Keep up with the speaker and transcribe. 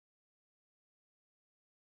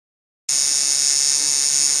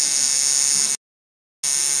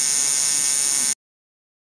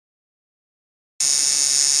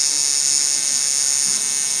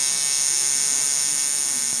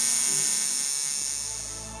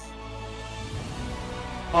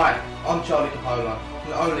Hi, I'm Charlie Capola,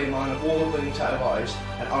 not only am I an award-winning tattoo artist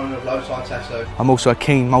and owner of Low Tide Tattoo, I'm also a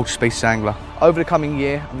keen multi-species angler. Over the coming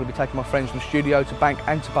year, I'm going to be taking my friends from studio to bank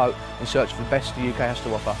and to boat in search for the best the UK has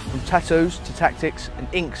to offer. From tattoos to tactics and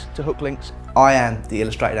inks to hook links, I am the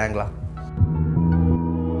illustrated angler.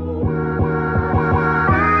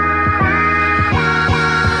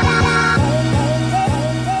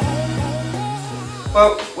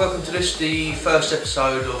 Well, welcome to this, the first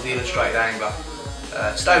episode of The Illustrated Angler.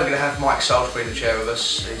 Today we're going to have Mike Salisbury in the chair with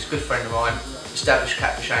us. He's a good friend of mine, established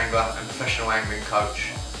catfish angler and professional angling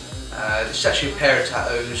coach. This is actually a pair of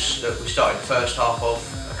tattoos that we started the first half of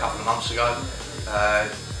a couple of months ago.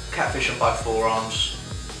 Catfish on both forearms,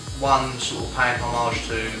 one sort of paying homage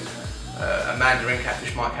to a mandarin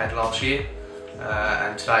catfish Mike had last year,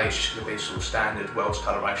 and today it's just going to be sort of standard Wels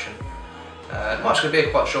coloration. Mike's going to be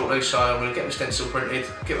here quite shortly, so I'm going to get my stencil printed,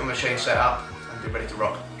 get my machine set up and be ready to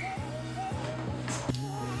rock.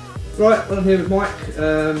 Right, well I'm here with Mike.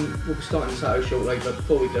 We'll be starting the tattoo shortly, but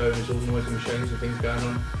before we do, there's all the noisy machines and things going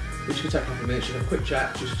on. We're just going to take a couple of minutes to have a quick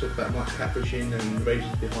chat, just to talk about Mike's catfishing and the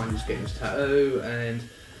reasons behind us getting his tattoo and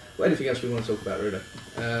anything else we want to talk about really.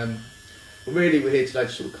 We're here today to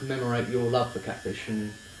sort of commemorate your love for catfish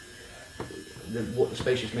and what the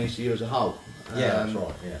species means to you as a whole. Yeah, that's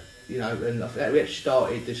right, yeah. You know, and we actually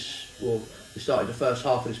started this, well, we started the first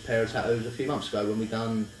half of this pair of tattoos a few months ago when we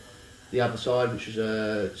done the other side, which was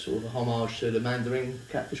a sort of a homage to the mandarin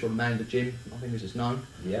catfish, or the manda Jim, I think as it's known.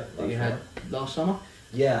 Yeah, that you had last summer.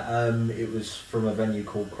 Yeah, it was from a venue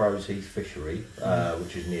called Par Fishery,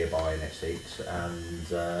 which is nearby in Essex, and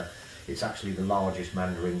it's actually the largest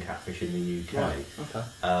mandarin catfish in the UK. Right. Okay.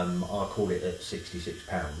 I caught it at £66,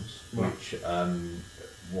 right. Which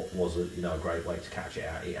what was a great way to catch it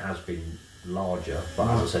out. It has been larger, but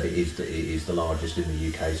right. as I said, it is the largest in the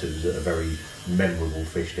UK, so it was a very memorable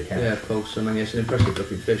fish to catch. Yeah, of course. I mean, it's an impressive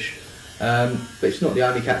looking fish, but it's not the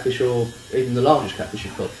only catfish or even the largest catfish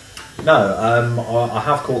you've caught. No, I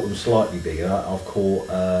have caught them slightly bigger. I've caught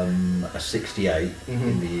a 68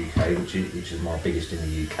 in the UK, which is my biggest in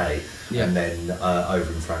the UK, yeah. And then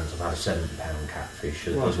over in France I've had a £70 catfish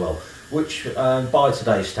as well, which by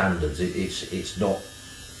today's standards it's not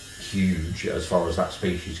huge as far as that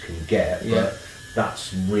species can get, yeah. But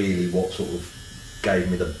that's really what sort of gave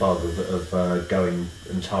me the bug of going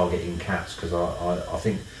and targeting cats, because I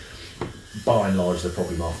think by and large they're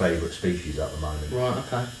probably my favourite species at the moment. Right,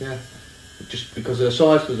 okay, yeah. Just because of the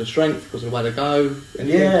size, because of the strength, because of the way they go,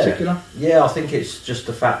 anything in particular? Yeah, I think it's just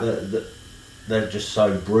the fact that they're just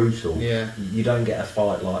so brutal. Yeah. You don't get a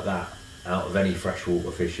fight like that out of any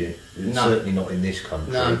freshwater fishing, certainly not in this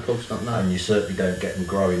country. No, of course not, no. And you certainly don't get them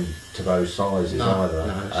growing to those sizes either.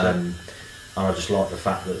 No, and I just like the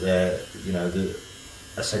fact that they're, they're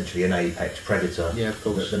essentially an apex predator. Yeah, of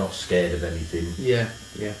course. That they're not scared of anything. Yeah.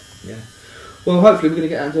 Well, hopefully we're going to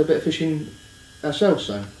get out into a bit of fishing ourselves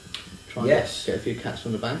soon. Try and get a few cats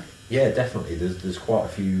from the bank. Yeah, definitely. There's quite a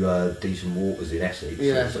few decent waters in Essex.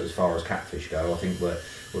 Yeah. As far as catfish go, I think we're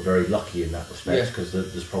very lucky in that respect, because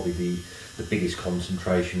there's probably the biggest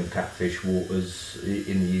concentration of catfish waters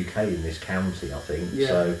in the UK in this county, I think. Yeah.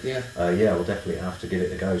 So yeah, we'll definitely have to give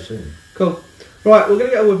it a go soon. Cool. Right, we're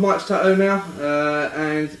going to get on with Mike's tattoo now,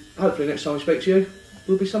 and hopefully next time we speak to you,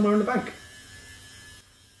 we'll be somewhere in the bank.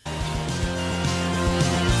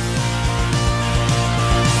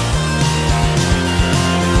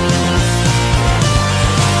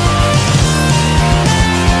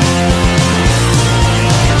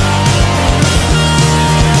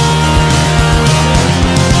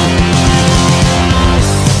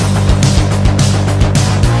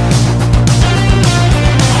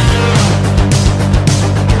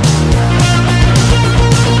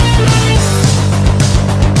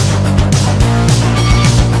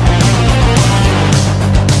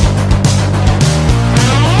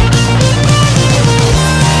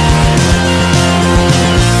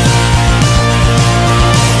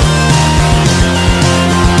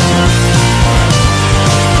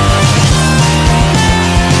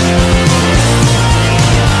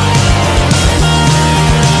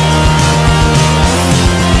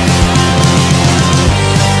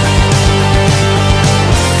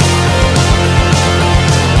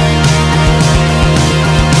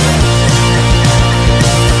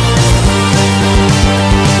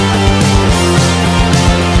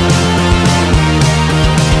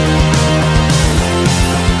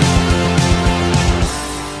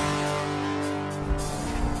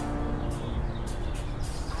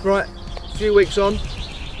 Right, a few weeks on,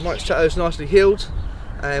 Mike's tattoo's nicely healed,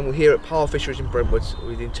 and we're here at Par Fishery in Brentwood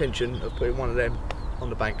with the intention of putting one of them on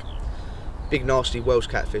the bank. Big nasty Wels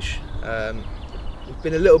catfish. we've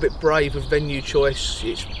been a little bit brave with venue choice.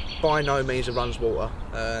 It's by no means a runs water.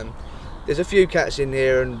 There's a few cats in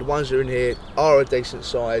here, and the ones that are in here are a decent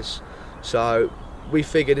size, so we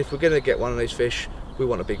figured if we're going to get one of these fish, we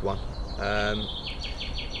want a big one. I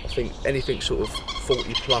think anything sort of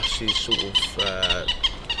 40 plus is sort of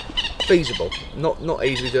feasible, not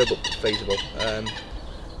easily doable, but feasible.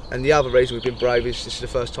 And the other reason we've been brave is this is the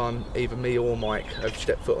first time either me or Mike have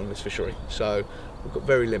stepped foot on this fishery, so we've got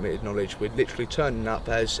very limited knowledge. We're literally turning up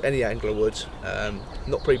as any angler would,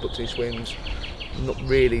 not pre-booked any swims, not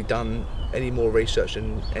really done any more research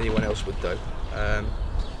than anyone else would do.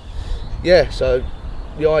 Yeah, so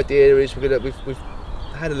the idea is we've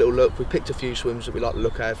had a little look, we've picked a few swims that we like to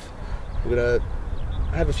look at. We're going to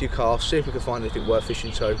have a few casts, see if we can find anything worth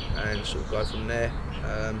fishing to, and sort of go from there.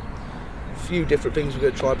 A few different things we're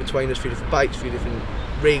going to try between us, a few different baits, a few different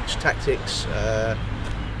rigs, tactics.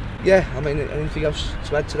 Yeah, I mean, anything else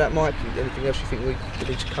to add to that, Mike? Anything else you think we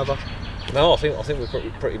need to cover? No, I think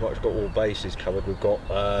we've pretty much got all bases covered. We've got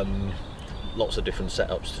lots of different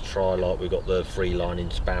setups to try. Like we've got the free lining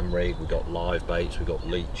spam rig, we've got live baits, we've got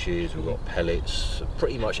leeches, we've got pellets.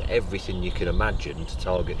 Pretty much everything you can imagine to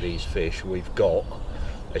target these fish we've got.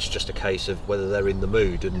 It's just a case of whether they're in the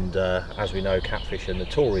mood, and as we know, catfish are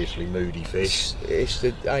notoriously moody fish. It's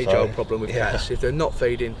the age-old problem with cats. If they're not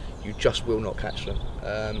feeding, you just will not catch them.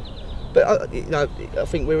 But you know, I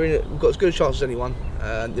think we've got as good a chance as anyone.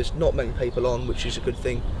 There's not many people on, which is a good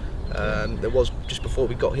thing. There was just before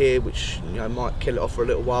we got here, which might kill it off for a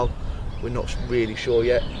little while. We're not really sure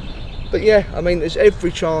yet. But yeah, I mean, there's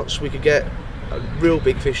every chance we could get a real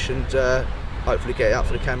big fish and hopefully get it out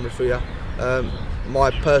for the camera for you.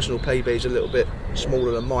 My personal PB is a little bit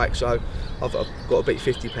smaller than Mike, so I've got to beat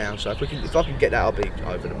 50 pounds. So if I can get that, I'll be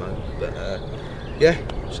over the moon. But yeah,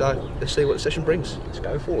 so let's see what the session brings. Let's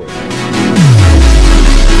go forward.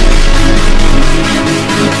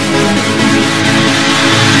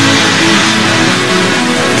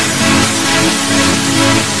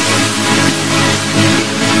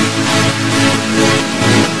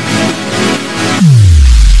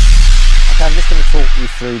 I'm just going to talk you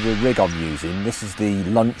through the rig I'm using. This is the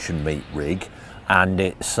luncheon meat rig, and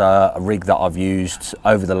it's a rig that I've used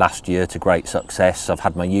over the last year to great success. I've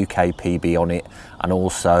had my UK PB on it, and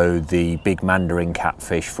also the big mandarin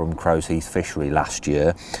catfish from Crow's Heath Fishery last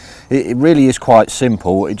year. It really is quite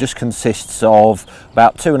simple. It just consists of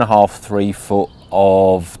about 2.5–3 foot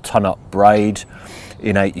of ton-up braid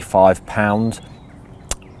in 85 pound,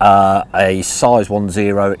 a size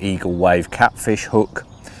 10 eagle wave catfish hook,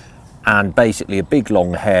 and basically a big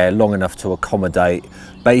long hair, long enough to accommodate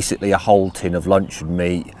basically a whole tin of luncheon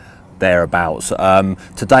meat thereabouts.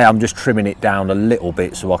 Today I'm just trimming it down a little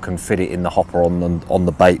bit so I can fit it in the hopper on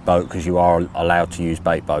the bait boat, because you are allowed to use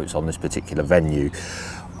bait boats on this particular venue.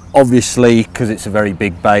 Obviously, because it's a very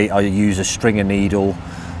big bait, I use a stringer needle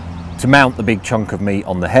to mount the big chunk of meat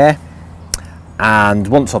on the hair. And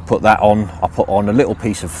once I've put that on, I put on a little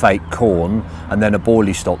piece of fake corn and then a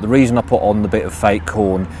boilie stop. The reason I put on the bit of fake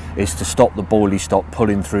corn is to stop the boilie stop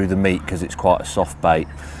pulling through the meat, because it's quite a soft bait.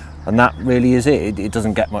 And that really is it. It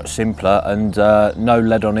doesn't get much simpler, and no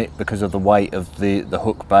lead on it because of the weight of the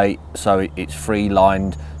hook bait, so it's free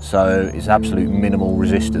lined, so it's absolute minimal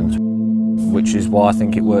resistance, which is why I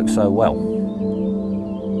think it works so well.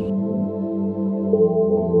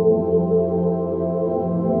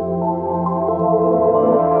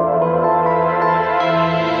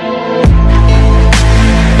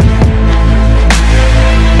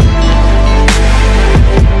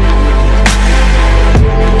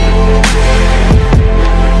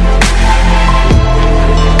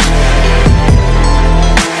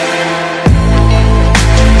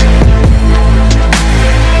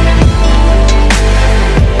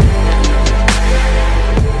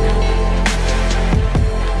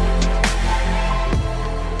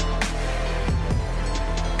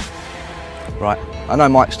 Right, I know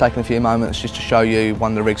Mike's taken a few moments just to show you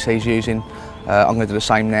one of the rigs he's using. I'm going to do the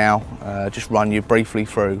same now, just run you briefly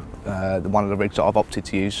through one of the rigs that I've opted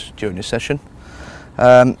to use during this session.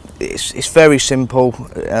 It's very simple.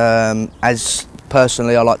 As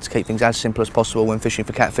personally, I like to keep things as simple as possible when fishing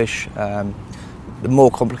for catfish. The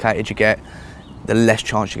more complicated you get, the less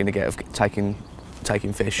chance you're going to get of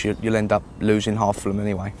taking fish. You'll end up losing half of them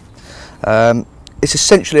anyway. It's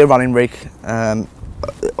essentially a running rig.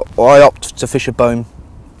 I opt to fish a boom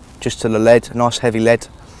just to the lead, a nice heavy lead.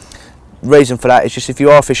 Reason for that is just if you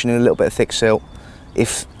are fishing in a little bit of thick silt,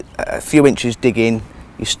 if a few inches dig in,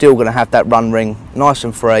 you're still going to have that run ring nice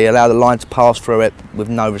and free, allow the line to pass through it with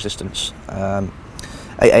no resistance. And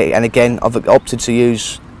again, I've opted to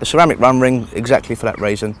use a ceramic run ring exactly for that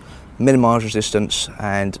reason, minimise resistance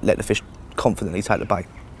and let the fish confidently take the bait.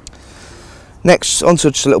 Next, onto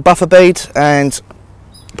just a little buffer bead, and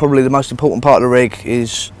probably the most important part of the rig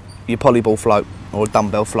is your polyball float or a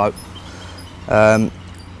dumbbell float.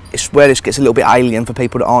 It's where this gets a little bit alien for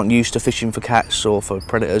people that aren't used to fishing for cats or for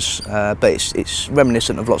predators, but it's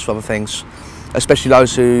reminiscent of lots of other things, especially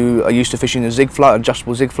those who are used to fishing a zig float,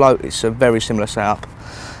 adjustable zig float. It's a very similar setup.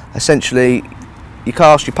 Essentially, you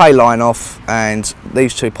cast your pay line off, and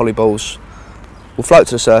these two polyballs will float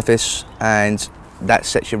to the surface, and that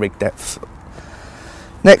sets your rig depth.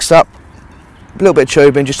 Next up, a little bit of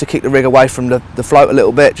tubing just to kick the rig away from the float a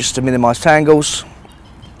little bit, just to minimise tangles.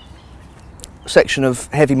 Section of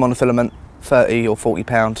heavy monofilament, 30 or 40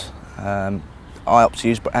 pound. I opt to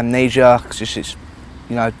use Amnesia because it's,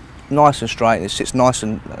 you know, nice and straight. It sits nice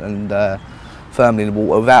and firmly in the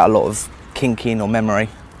water without a lot of kinking or memory.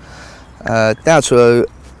 Down to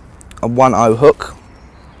a 1/0 hook.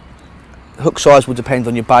 Hook size will depend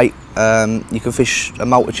on your bait. You can fish a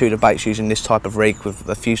multitude of baits using this type of rig with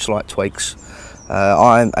a few slight tweaks.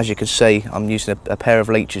 As you can see, I'm using a pair of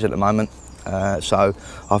leeches at the moment, so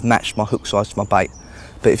I've matched my hook size to my bait.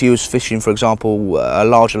 But if you was fishing, for example, a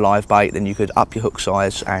larger live bait, then you could up your hook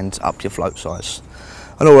size and up your float size.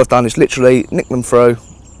 And all I've done is literally nick them through,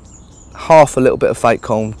 half a little bit of fake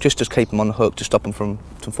corn, just to keep them on the hook, to stop them from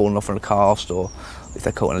falling off on a cast, or if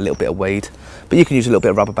they're caught in a little bit of weed. But you can use a little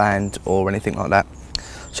bit of rubber band or anything like that.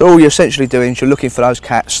 So all you're essentially doing is you're looking for those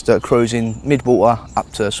cats that are cruising mid-water up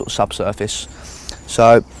to sort of subsurface.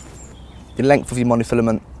 So the length of your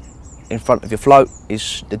monofilament in front of your float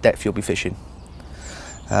is the depth you'll be fishing.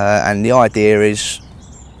 And the idea is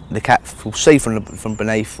the cat will see from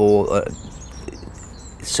beneath, or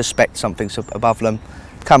suspect something's above them,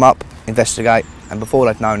 come up, investigate, and before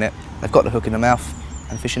they've known it, they've got the hook in the mouth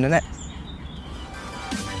and fish in the net.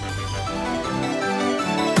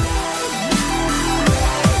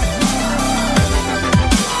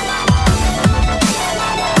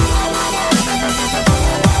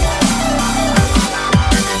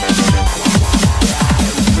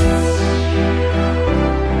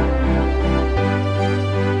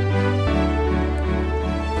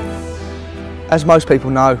 As most people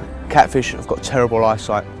know, catfish have got terrible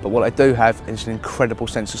eyesight, but what they do have is an incredible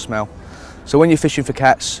sense of smell. So when you're fishing for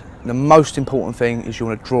cats, the most important thing is you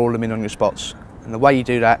want to draw them in on your spots. And the way you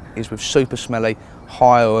do that is with super smelly,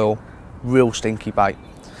 high oil, real stinky bait.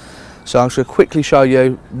 So I'm just going to quickly show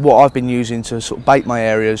you what I've been using to sort of bait my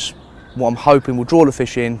areas, what I'm hoping will draw the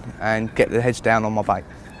fish in and get their heads down on my bait.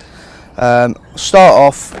 Start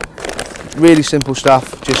off, really simple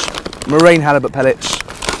stuff, just marine halibut pellets.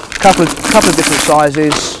 Couple of different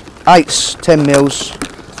sizes, 8s, 10 mils,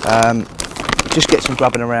 just get some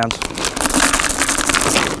grubbing around.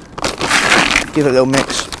 Give it a little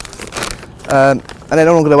mix. And then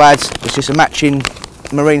all I'm going to add is just a matching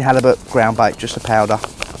marine halibut ground bait, just a powder.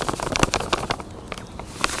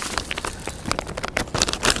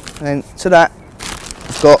 And to that,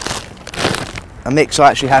 I've got a mix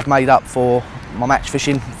I actually have made up for my match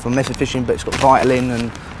fishing, for method fishing, but it's got Vitalin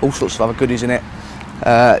and all sorts of other goodies in it.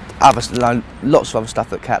 Lots of other stuff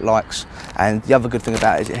that Cat likes, and the other good thing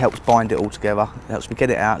about it is it helps bind it all together. It helps me get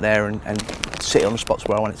it out there and sit it on the spots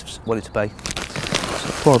where I want it to be.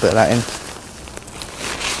 So pour a bit of that in,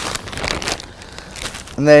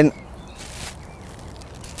 and then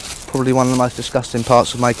probably one of the most disgusting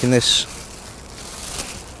parts of making this,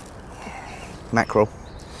 mackerel.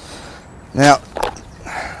 Now,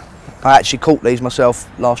 I actually caught these myself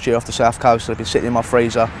last year off the south coast. They've been sitting in my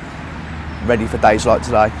freezer ready for days like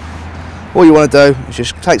today. All you want to do is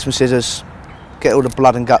just take some scissors, get all the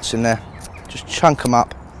blood and guts in there, just chunk them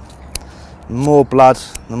up. The more blood,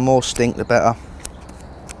 the more stink, the better.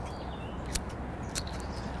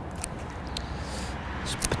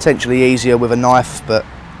 It's potentially easier with a knife, but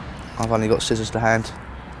I've only got scissors to hand.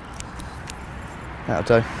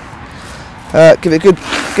 That'll do. Give it a good,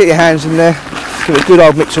 get your hands in there, give it a good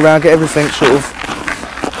old mix around, get everything sort of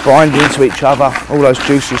binding into each other, all those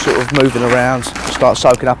juices sort of moving around, start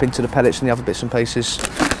soaking up into the pellets and the other bits and pieces.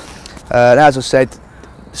 And as I said,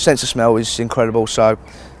 the sense of smell is incredible, so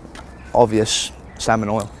obvious salmon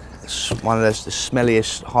oil. It's one of the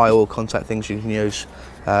smelliest high oil contact things you can use.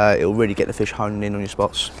 It'll really get the fish honing in on your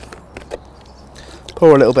spots.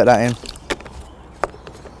 Pour a little bit of that in.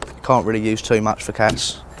 Can't really use too much for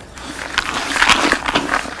cats.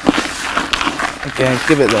 Again,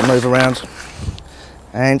 give it a little move around.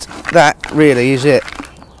 And that really is it.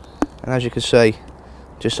 And as you can see,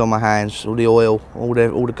 just on my hands, all the oil, all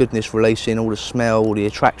the goodness releasing, all the smell, all the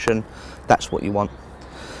attraction, that's what you want.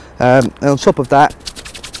 And on top of that,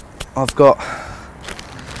 I've got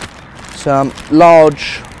some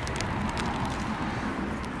large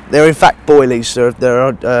They're in fact boilies. They're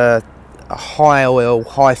a high oil,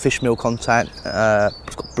 high fish meal content.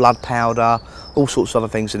 It's got blood powder, all sorts of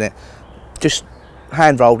other things in it. Just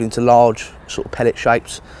hand rolled into large sort of pellet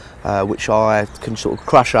shapes, which I can sort of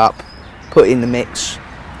crush up, put in the mix,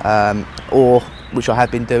 or which I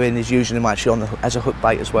have been doing is using them actually as a hook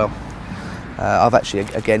bait as well.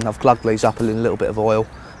 I've glugged these up in a little bit of oil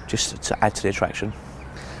just to add to the attraction.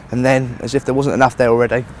 And then, as if there wasn't enough there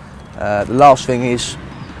already, the last thing is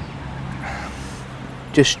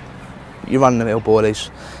just your run-of-the-mill boilies.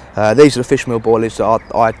 These are the fish meal boilies that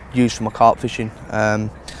I use for my carp fishing.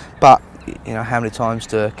 But you know, how many times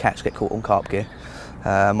do cats get caught on carp gear?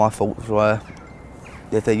 My thoughts were,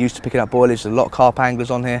 if they're used to picking up boilies, there's a lot of carp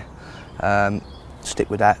anglers on here. Stick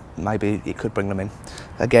with that. Maybe it could bring them in.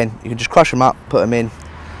 Again, you can just crush them up, put them in,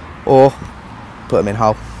 or put them in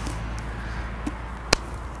whole.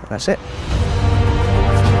 And that's it.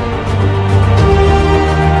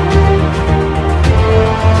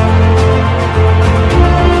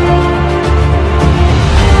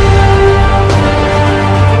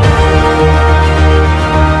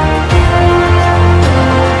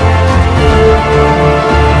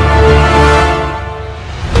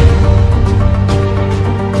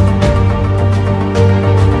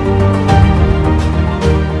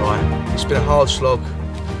 Hard slog.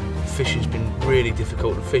 Fishing's been really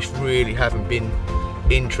difficult. The fish really haven't been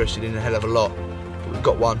interested in a hell of a lot. But we've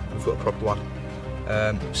got one. We've got a proper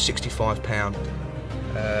one. 65 pound.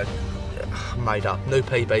 Made up. New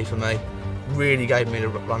PB for me. Really gave me the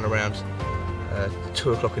run around.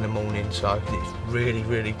 2 o'clock in the morning. So it's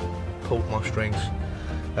really pulled my strings.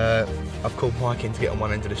 I've called Mike in to get on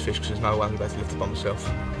one end of this fish because there's no way I'm about to lift it by myself.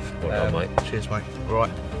 Well done, mate. Cheers, mate.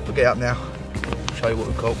 Right, we'll get up now. Show you what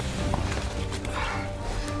we've caught.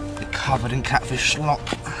 Covered in catfish slop.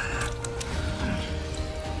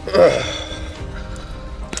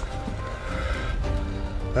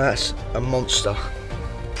 That's a monster.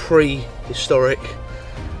 Prehistoric.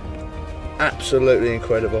 Absolutely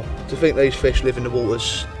incredible. To think these fish live in the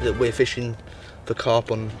waters that we're fishing for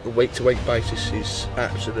carp on a week-to-week basis is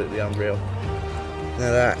absolutely unreal.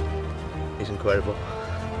 Now that is incredible.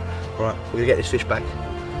 Right, we're gonna get this fish back.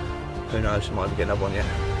 Who knows, we might even get another one yet.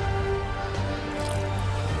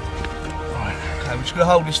 I'm just going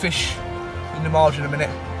to hold this fish in the margin a minute,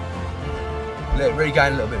 let it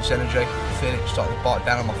regain a little bit of its energy. I feel it starting to bite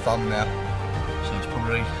down on my thumb now, so it's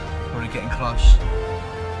probably getting close.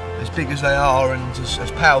 As big as they are and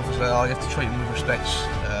as powerful as they are, you have to treat them with respect.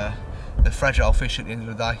 They're fragile fish at the end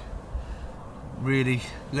of the day. Really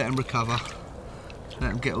let them recover, let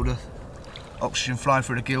them get all the oxygen flowing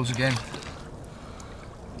through the gills again,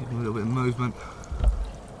 give them a little bit of movement.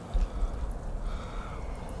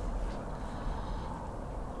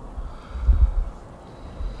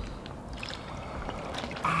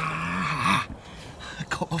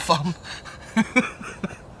 My thumb.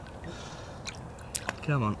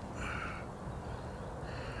 Come on.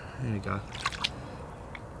 There we go.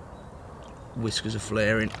 Whiskers are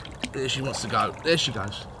flaring. There she wants to go. There she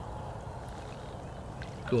goes.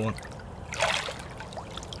 Go on.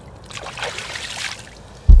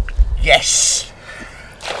 Yes!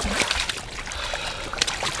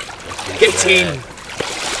 Get in!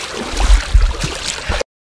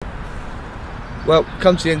 Well,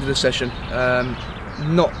 come to the end of the session.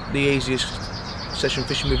 Not the easiest session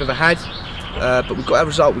fishing we've ever had, but we've got our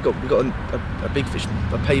result. We've got a big fish,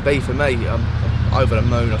 a PB for me. I'm over the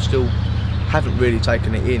moon. I still haven't really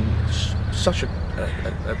taken it in. It's such a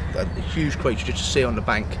huge creature just to see on the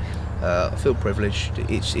bank. I feel privileged.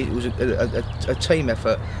 It was a team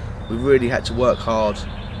effort. We really had to work hard,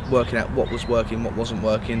 working out what was working, what wasn't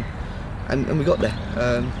working, and we got there.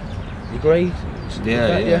 You agree?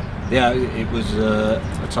 Yeah, it was a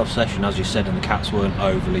tough session, as you said, and the cats weren't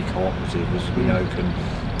overly cooperative, as we know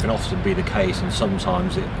can often be the case, and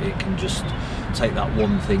sometimes it can just take that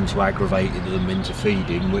one thing to aggravate them into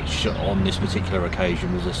feeding, which on this particular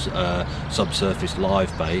occasion was a subsurface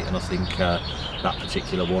live bait, and I think that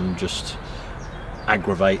particular one just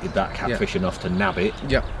aggravated that catfish enough to nab it.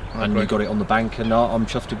 Yeah, and you got it on the bank, and I'm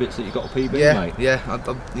chuffed to bits that you got a PB, mate. Yeah,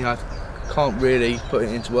 I can't really put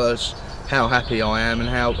it into words how happy I am and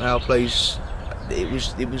how pleased it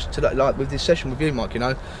was today, like with this session with you, Mike, you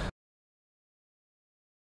know.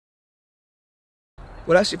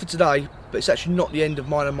 Well, that's it for today, but it's actually not the end of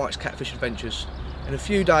mine and Mike's catfish adventures. In a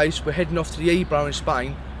few days we're heading off to the Ebro in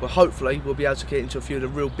Spain, where hopefully we'll be able to get into a few of the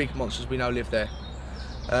real big monsters we know live there.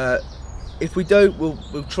 If we do,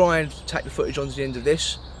 we'll try and tack the footage onto the end of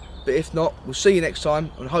this, but if not, we'll see you next time,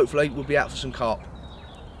 and hopefully we'll be out for some carp.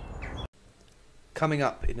 Coming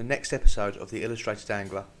up in the next episode of The Illustrated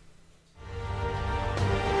Angler.